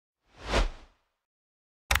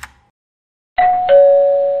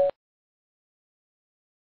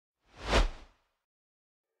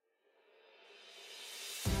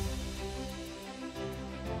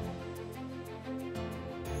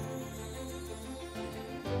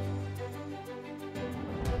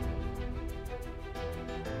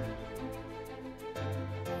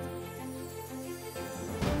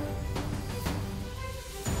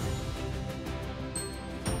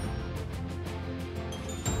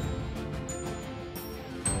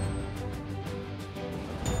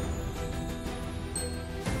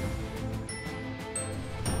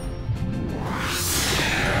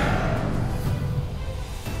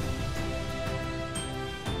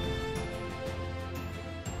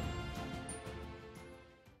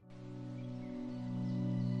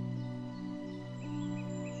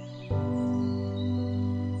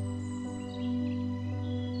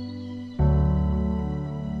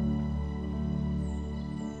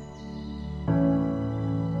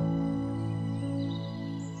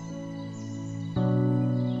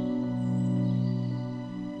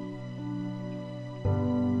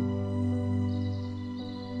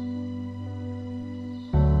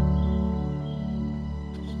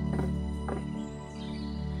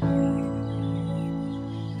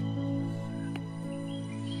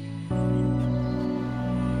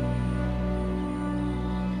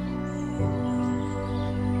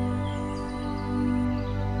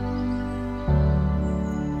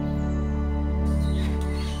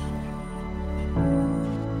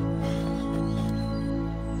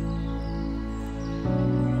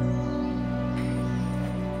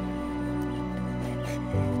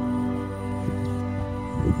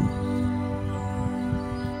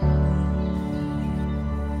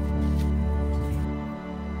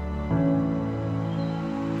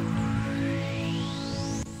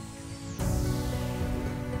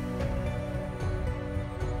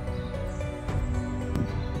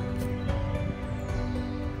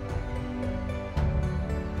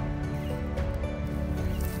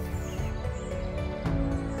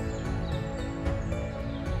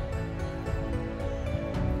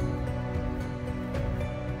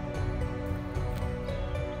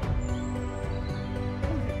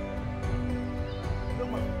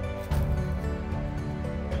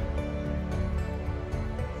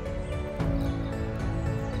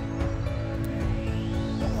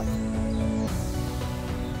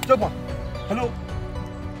Stop on. Hello?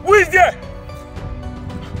 Who is there?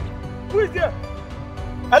 Who is there?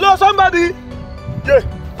 Hello, somebody? Yeah.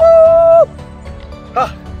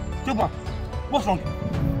 Ah, stop on. What's wrong?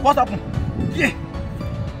 What happened? Yeah.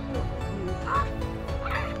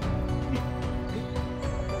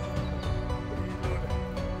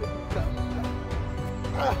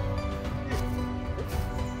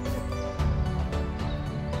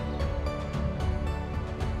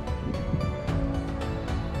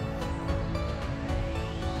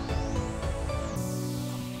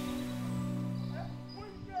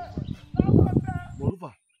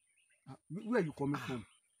 Where are you coming from?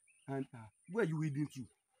 And where are you heading to?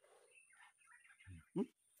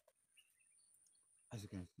 As you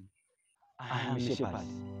can see, I am a shepherd.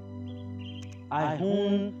 I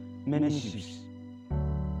own many sheep,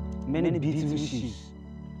 many beautiful sheep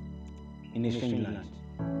in a strange land.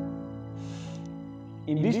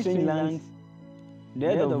 In this strange land,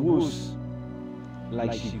 there are the wolves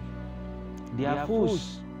like sheep. They are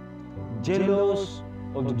foes, jealous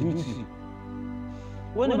of the beauty.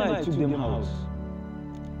 Whenever I took them out,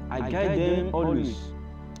 I guide them always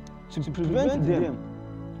to prevent them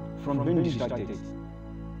from being distracted.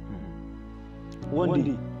 One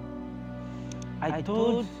day, I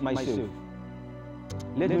told myself,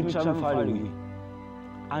 let me travel far away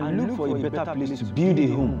and look for a better place to build a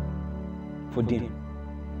home for them.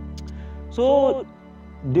 So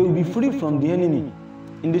they will be free from the enemy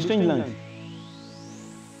in the strange land.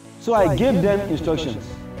 So I gave them instructions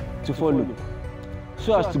to follow,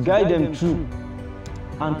 so as to guide them through,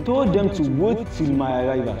 and told them to wait till my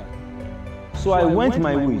arrival. So I went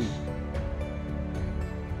my ways.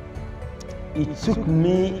 It took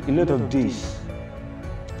me a lot of days,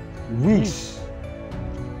 weeks,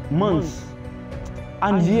 months,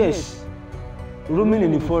 and years roaming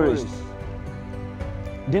in the forest.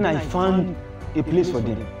 Then I found a place for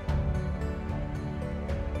them.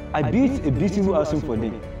 I built a beautiful house for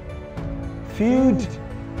them, filled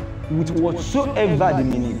with whatsoever they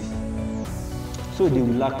may need, so they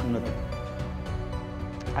will lack nothing.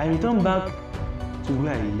 I returned back to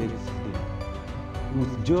where I left them,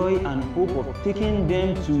 with joy and hope of taking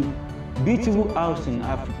them to beautiful housing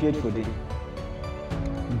I've prepared for them,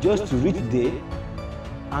 just to reach there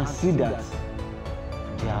and see that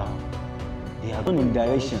they are going in the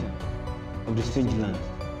direction of the strange land,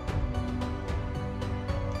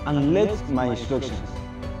 and left my instructions,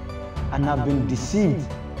 and have been deceived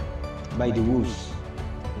by the wolves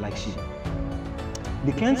like sheep.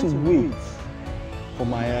 They can't wait for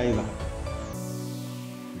my arrival.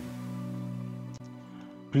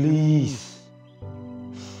 Please.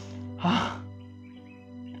 My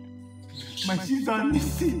sheep are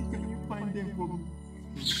missing. Can you find them for me?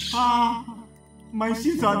 My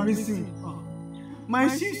sheep are missing. My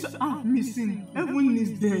sheep are missing. Everyone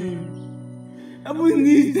needs them. Everyone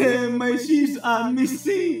needs them. My sheep are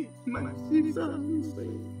missing. My sheep are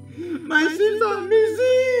missing. My sheep are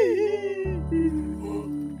missing.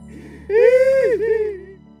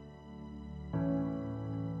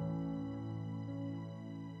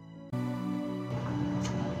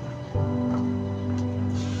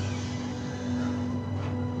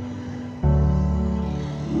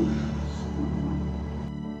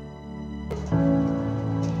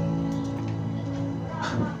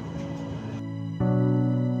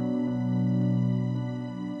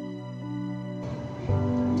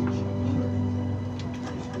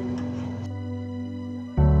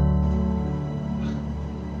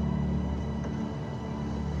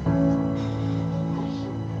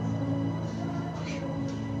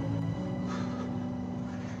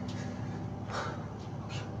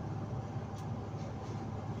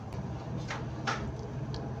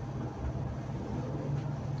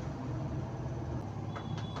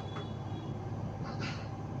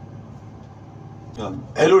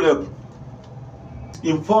 Hello, Rep.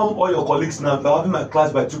 Inform all your colleagues now that I'm having my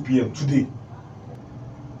class by 2 p.m. today.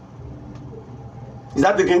 Is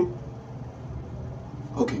that again?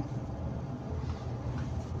 Okay.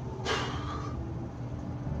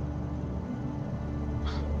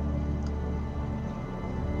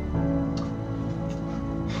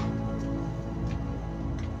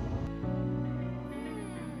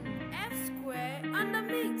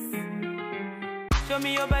 Show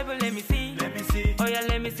me your Bible, let me see. Let me see. Oh yeah,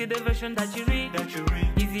 let me see the version that you read.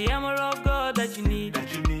 Is the armor of God that you need.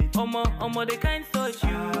 Omo, the kind touch you.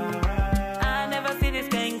 I never see this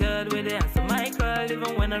kind God where they answer my call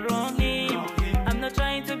even when I wrong him. I'm not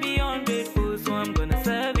trying to be ungrateful, so I'm gonna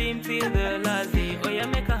serve him till the last day. Oh yeah,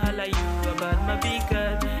 make a holla you about my big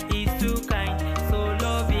God. He's too kind, so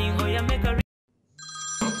loving. Oh yeah, make a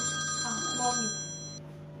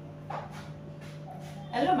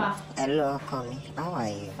Hello, ma. Hello, Komi. How are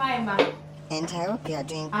you? Fine, ma. And I hope you are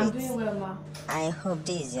doing great. I'm doing well, ma. I hope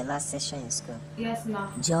this is your last session in school. Yes, ma.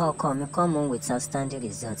 Joe, come home with outstanding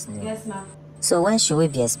results now. Yes, ma. So when should we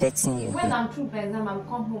be expecting you? When I'm through my exam, I'll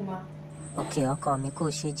come home, ma. Okay, Komi,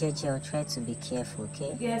 I'll try to be careful,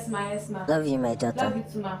 okay? Yes, ma. Yes, ma. Love you, my daughter. Love you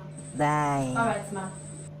too, ma. Bye. All right, ma.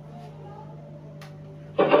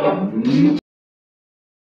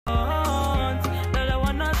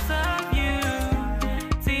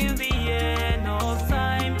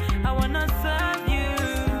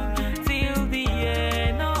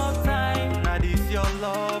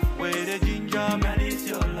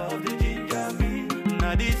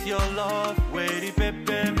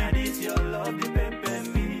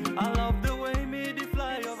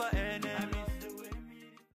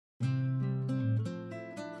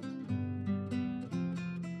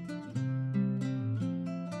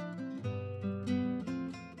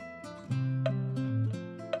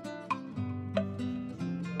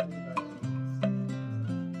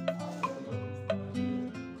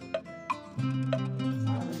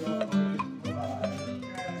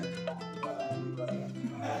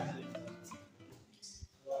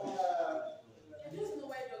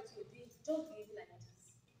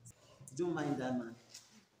 Don't mind that man.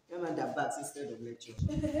 Don't mind that bags instead of lecture.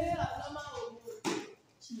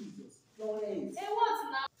 Jesus. Florence. Hey,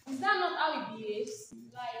 what now? Is that not how it behaves?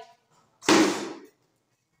 Like,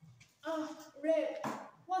 Red,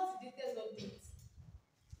 what's the details of it?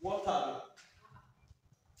 What are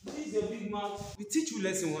you? This is a big mouth. We teach you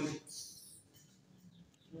lesson one day.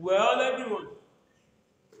 Well, everyone,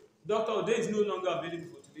 Dr. Ode is no longer available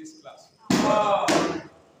for today's class.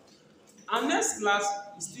 Our next class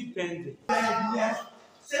is still pending.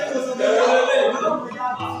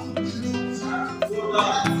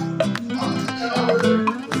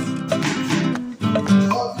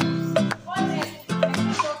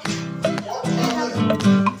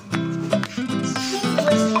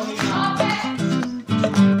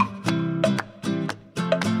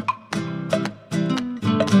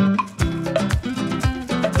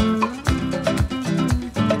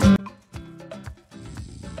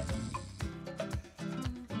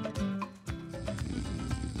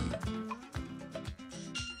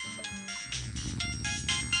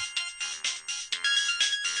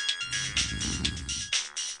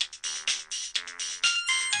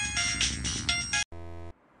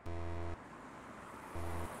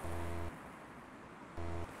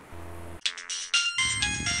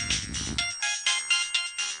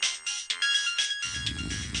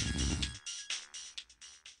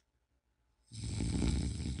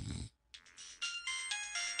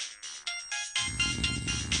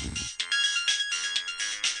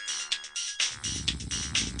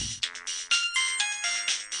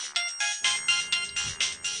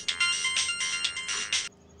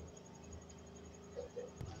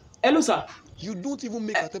 Hello, sir. You don't even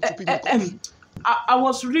make attempt to pick me coffee. I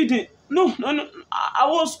was reading. No. I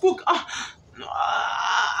was cook.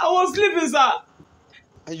 I was sleeping, sir.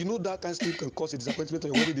 And you know that kind of sleep can cause a disappointment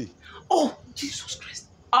on your wedding day. Oh, Jesus Christ.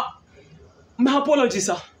 My apologies,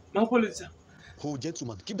 sir. My apologies, sir. Oh,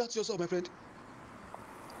 gentleman, keep that to yourself, my friend.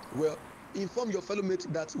 Well, inform your fellow mates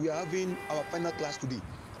that we are having our final class today,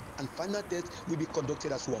 and final test will be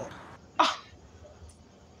conducted as well.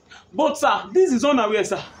 But, sir, this is unaware,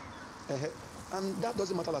 sir. And that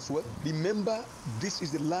doesn't matter as well. Remember, this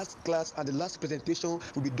is the last class and the last presentation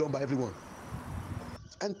will be done by everyone.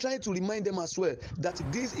 And try to remind them as well that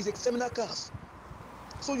this is a seminar class.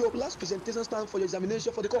 So your last presentation stands for your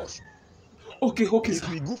examination for the course. Okay, It will sir.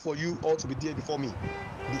 be good for you all to be there before me,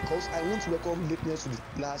 because I want to welcome lateness to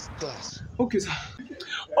the last class. Okay, sir.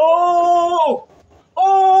 Oh!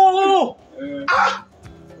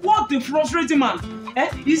 What a frustrating man.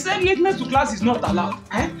 He said lateness to class is not allowed.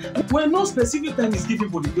 When no specific time is given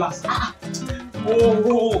for the class.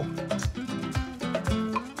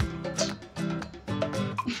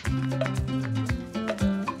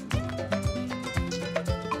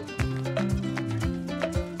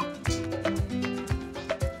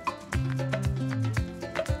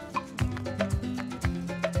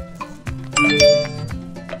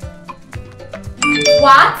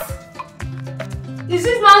 What? Is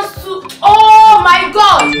this man's too? Oh my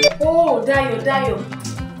God! Oh, Dayo.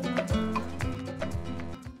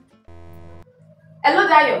 Hello,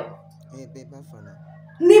 Dayo. Hey, babe, how far now?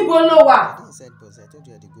 Níbo ló wà? I didn't send bus. I told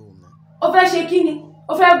you I had to go home now. O fẹ́ ṣe kí ni?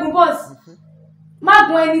 O fẹ́ gun bus? Má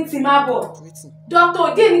gun anything, má bọ̀. Waiting. Dr.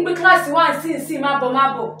 Ode ní pé kíláàsì wà sí má bọ̀.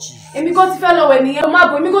 Èmi kò ti fẹ́ lọ wẹ̀ nìyẹn. Má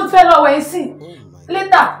bọ̀, èmi kò ti fẹ́ lọ wẹ̀ sí. Oh my God.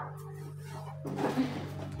 Later.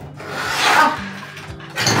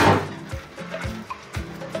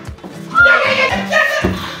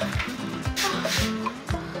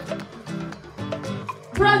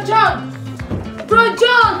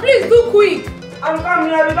 too quick. I'm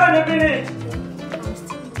coming, I'll be done in a minute.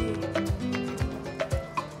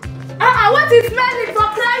 What is smelling for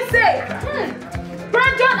Christ's sake?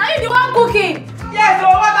 Brother John, are you the one cooking? Yes, so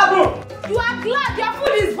what happened? You are glad your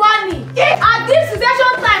food is burning. At this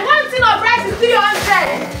session time, one tin of rice is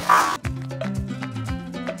 300.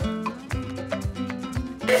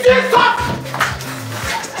 Jesus!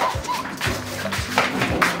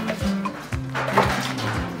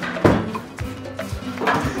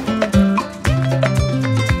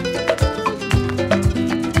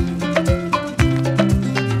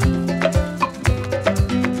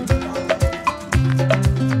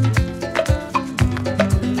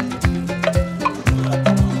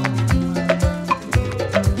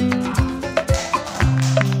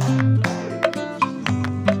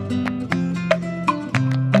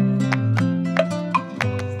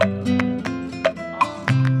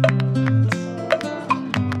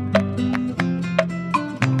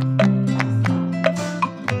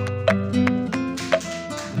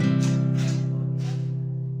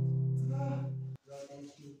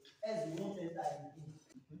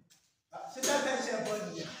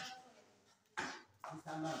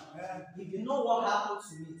 If you know what happened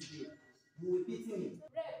to me today, you will pity me.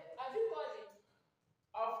 Red, have you called him?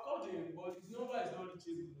 I've called him, but his number is not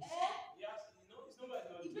reachable. Yes, his number is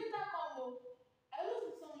not He reachable. better come home. I looked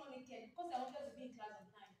with someone again because I wanted to be in class on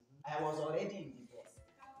time. I was already in the bus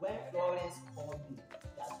when Florence called me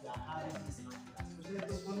that we are having this class.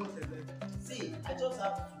 See, I just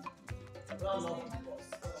have to run off the bus.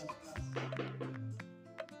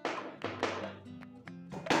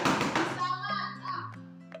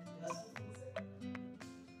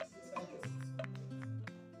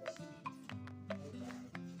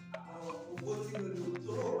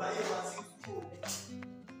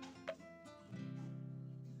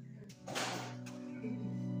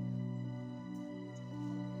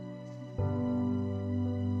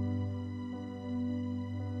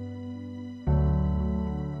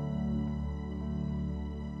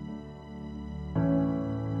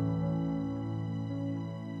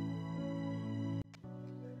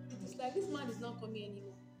 It's like this man is not coming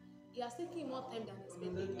anymore. He has taken more time than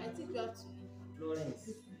expected. I think we have to leave. Florence,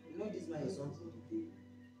 you know this man is something to do.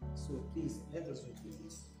 So please, let us repeat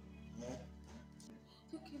it. Yeah?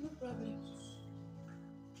 Okay, no problem.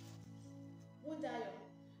 Won't die.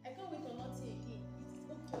 I can't wait on nothing again.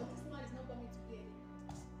 It is okay. This man is not coming today anymore.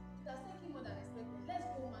 It has taken more than expected. Let's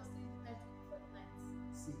go home and stay the night for the night.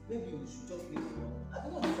 See, maybe we should just leave it. I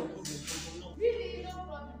don't want to forget something. No. Really? No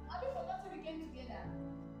problem. Have you forgotten we came together?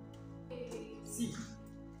 Hey. See,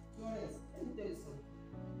 Florence, let me tell you something.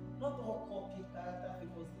 Not all copy character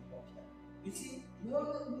favors the copy. You see, we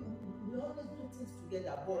always do things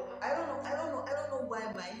together, but I don't know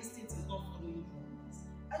why my instinct is not following you on this.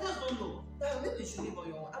 I just don't know. Now, maybe you should leave on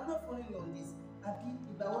your own. I'm not following you on this. Abi,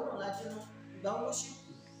 if I want to let you know, if I want to ship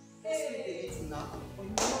you, let's make a little now, but you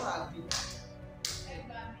will not agree.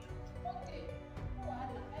 Okay. Go ahead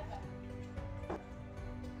and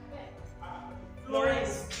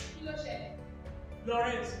Florence! Kí ló ṣẹlẹ̀?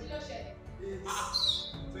 Florence! Kí ló ṣẹlẹ̀?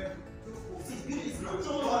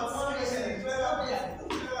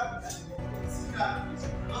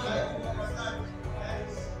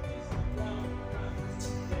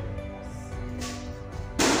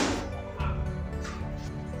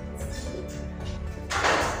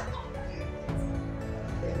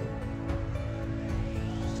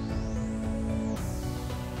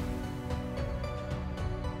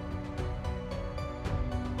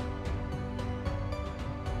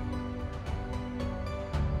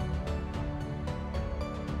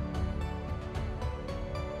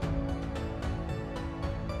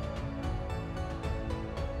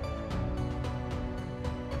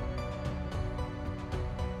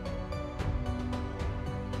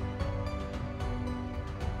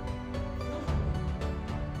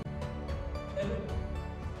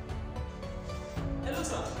 Hello,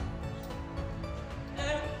 sir.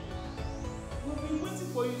 We've been waiting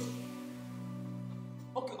for you.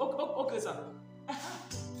 Okay, sir.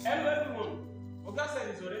 Hello, everyone. Oga said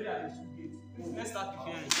it's already at the gate. Let's start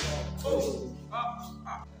preparing.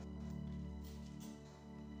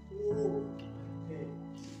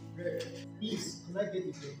 Please, can I get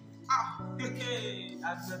it here?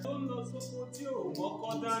 Don't know so walk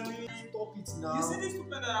on down. Stop it now. You see these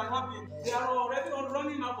people that are having, they are already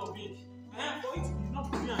running out of it. And for it to be not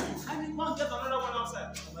for me and you, I need one get another one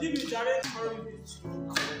outside. Leave me direct tomorrow with it.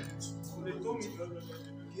 They told me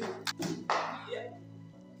yeah.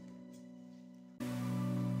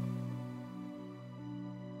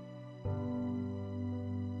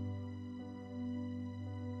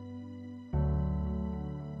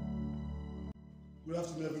 Good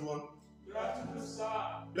afternoon, everyone. Good afternoon, sir.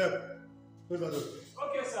 Left. Where's that door?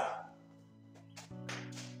 Okay, sir.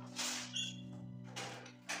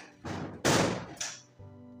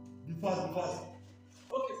 Be fast, be fast.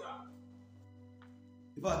 Okay, sir.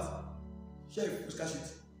 Be fast. Sheriff, let's catch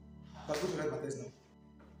it. I'm going to write my test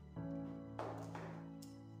now.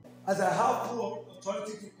 As I have full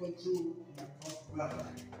authority to control my blood.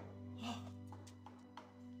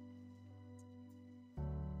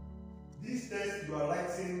 This test you are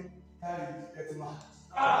writing carries 30 marks.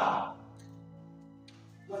 Ah!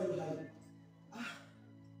 Why are you lying?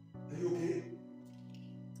 Are you okay?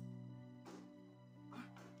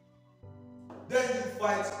 Then you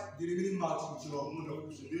fight the remaining marks with your mode of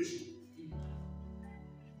observation.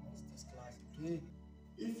 This class, okay?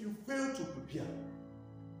 If you fail to prepare,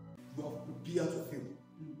 you are prepared to fail.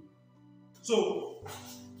 So,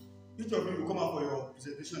 each of you will come out for your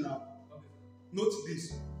presentation now. Note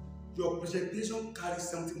this. Your presentation carries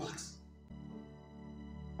 70 marks.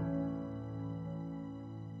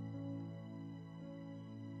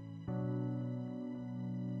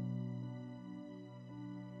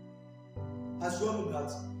 As you all know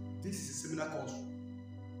that this is a seminar course,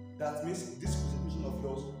 that means this presentation of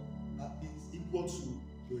yours is equal to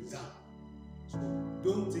your exam. So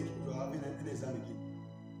don't think you are having an exam again.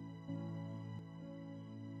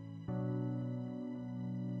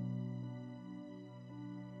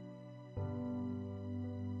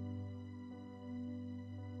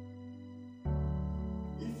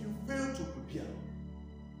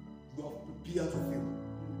 You are to fail.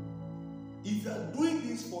 If you are doing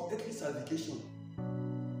this for earthly salvation,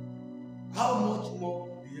 how much more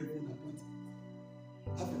the heaven appointed?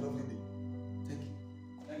 Have a lovely day. Thank you.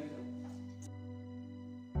 Thank you.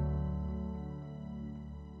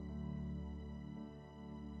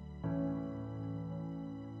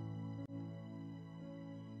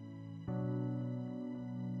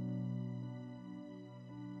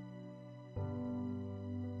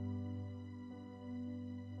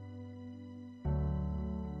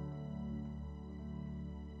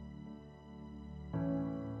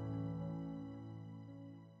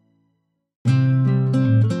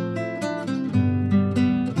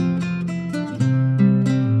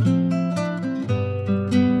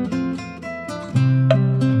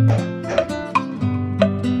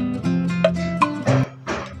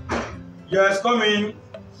 Yes, come in.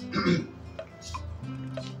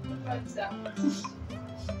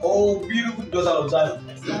 Oh, beautiful daughter of Zion.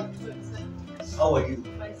 How are you?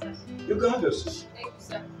 Fine, sir. You can have your seat. Thank you,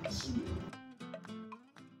 sir.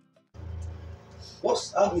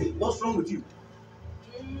 What's happening? What's wrong with you?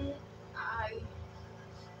 I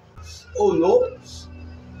Oh no.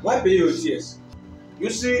 Why pay your tears? You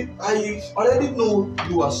see, I already know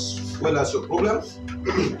you as well as your problem.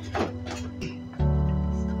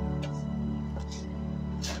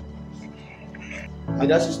 My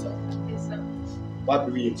dear sister, yes, sir. why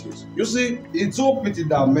pay your tears? You see, it's so pity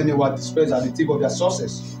that many were dispersed at the tip of their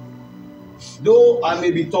success. Though I may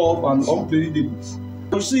be tough and unpredictable,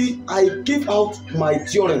 you see, I give out my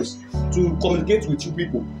theorems to communicate with you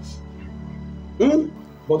people.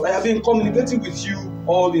 But I have been communicating with you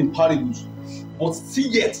all in parables, but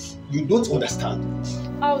still yet you don't understand.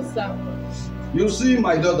 How, sir? You see,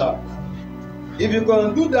 my daughter, if you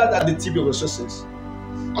can do that at the tip of your success,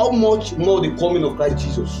 how much more the coming of Christ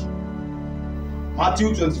Jesus?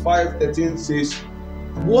 Matthew 25:13 says,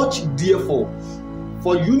 watch therefore,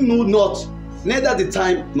 for you know not neither the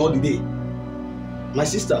time nor the day. My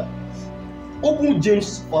sister, open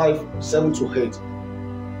James 5:7 to 8.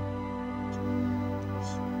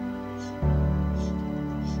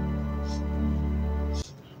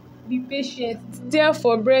 Be patient,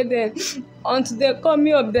 therefore, brethren, unto the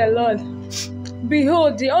coming of the Lord.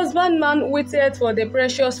 Behold, the husbandman waited for the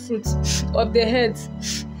precious fruit of the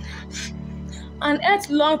earth, and ate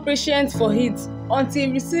long patience for it, until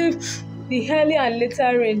he received the early and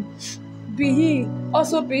later rain. Be ye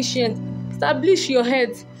also patient, establish your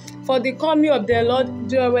heads, for the coming of the Lord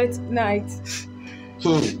draweth nigh.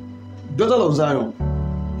 Daughter of Zion,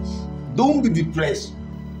 don't be depressed,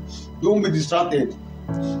 don't be distracted,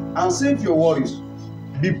 and save your worries.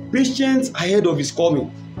 Be patient ahead of his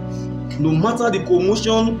coming. No matter the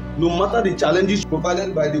commotion, no matter the challenges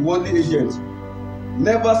provided by the worldly agents,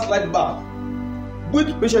 never slide back.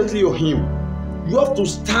 Wait patiently on him. You have to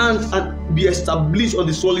stand and be established on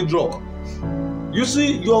the solid rock. You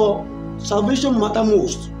see, your salvation matters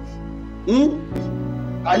most.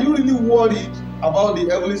 Are you really worried about the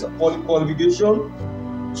heavenly qualification?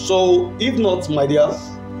 So, if not, my dear,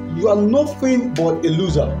 you are nothing but a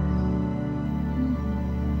loser.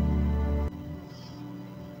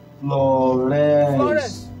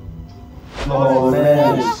 Florence. for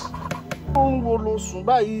mess. Ohun wo ló sùn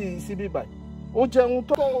báyìí síbí báyìí? Ó jẹun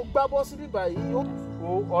tó gbá bọ́ síbí báyìí.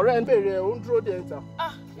 Ọ̀rẹ́ ń bèrè ó ń dúró dé ìta.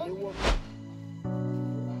 What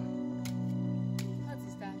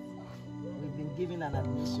is that? We've been given an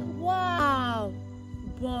admission. Wow!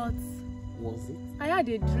 But Was it I had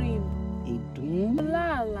a dream. a dream?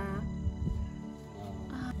 Lala.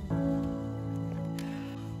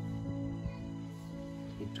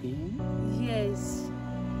 A dream? Yes.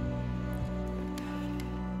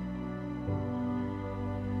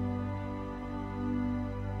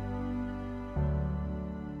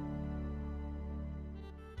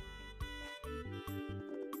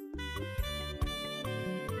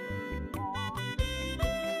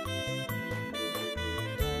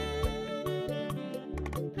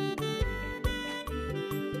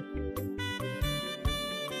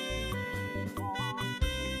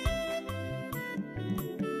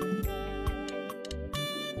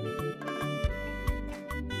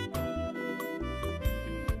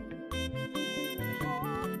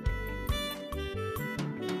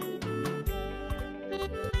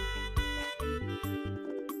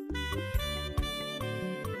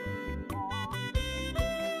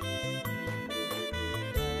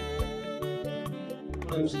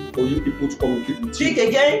 For you people to communicate with Speak you.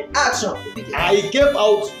 again, action. I gave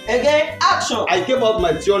out. Again, action. I gave out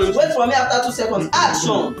my theorems. Wait for me after 2 seconds.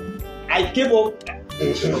 Action. I gave up.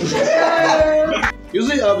 You see,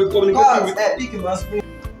 I have been communicating with. Pick him up.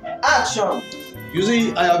 Action. You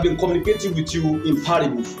see, I have been communicating with you in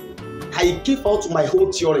parables. I gave out my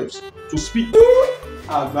own theorems to speak.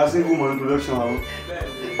 That's a woman introduction.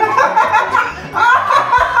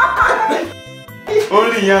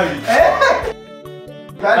 Only young.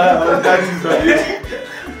 That is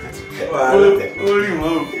only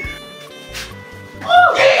one.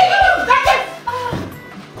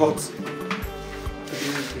 Cut.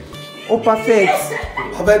 Oh, perfect.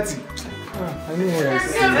 Perfect. I mean,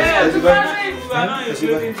 yes.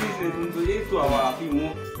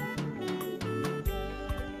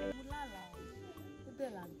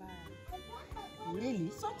 Really?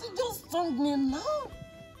 Something just stung me now.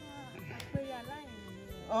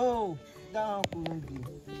 Oh, down, Kurungi.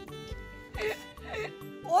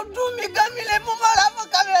 Odu mi gamile mo mara mo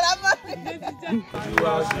camera man.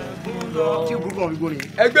 Tí o gbogbo ọ̀gbìn gbòòrè.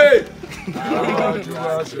 Ẹgbẹ́.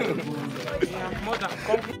 More than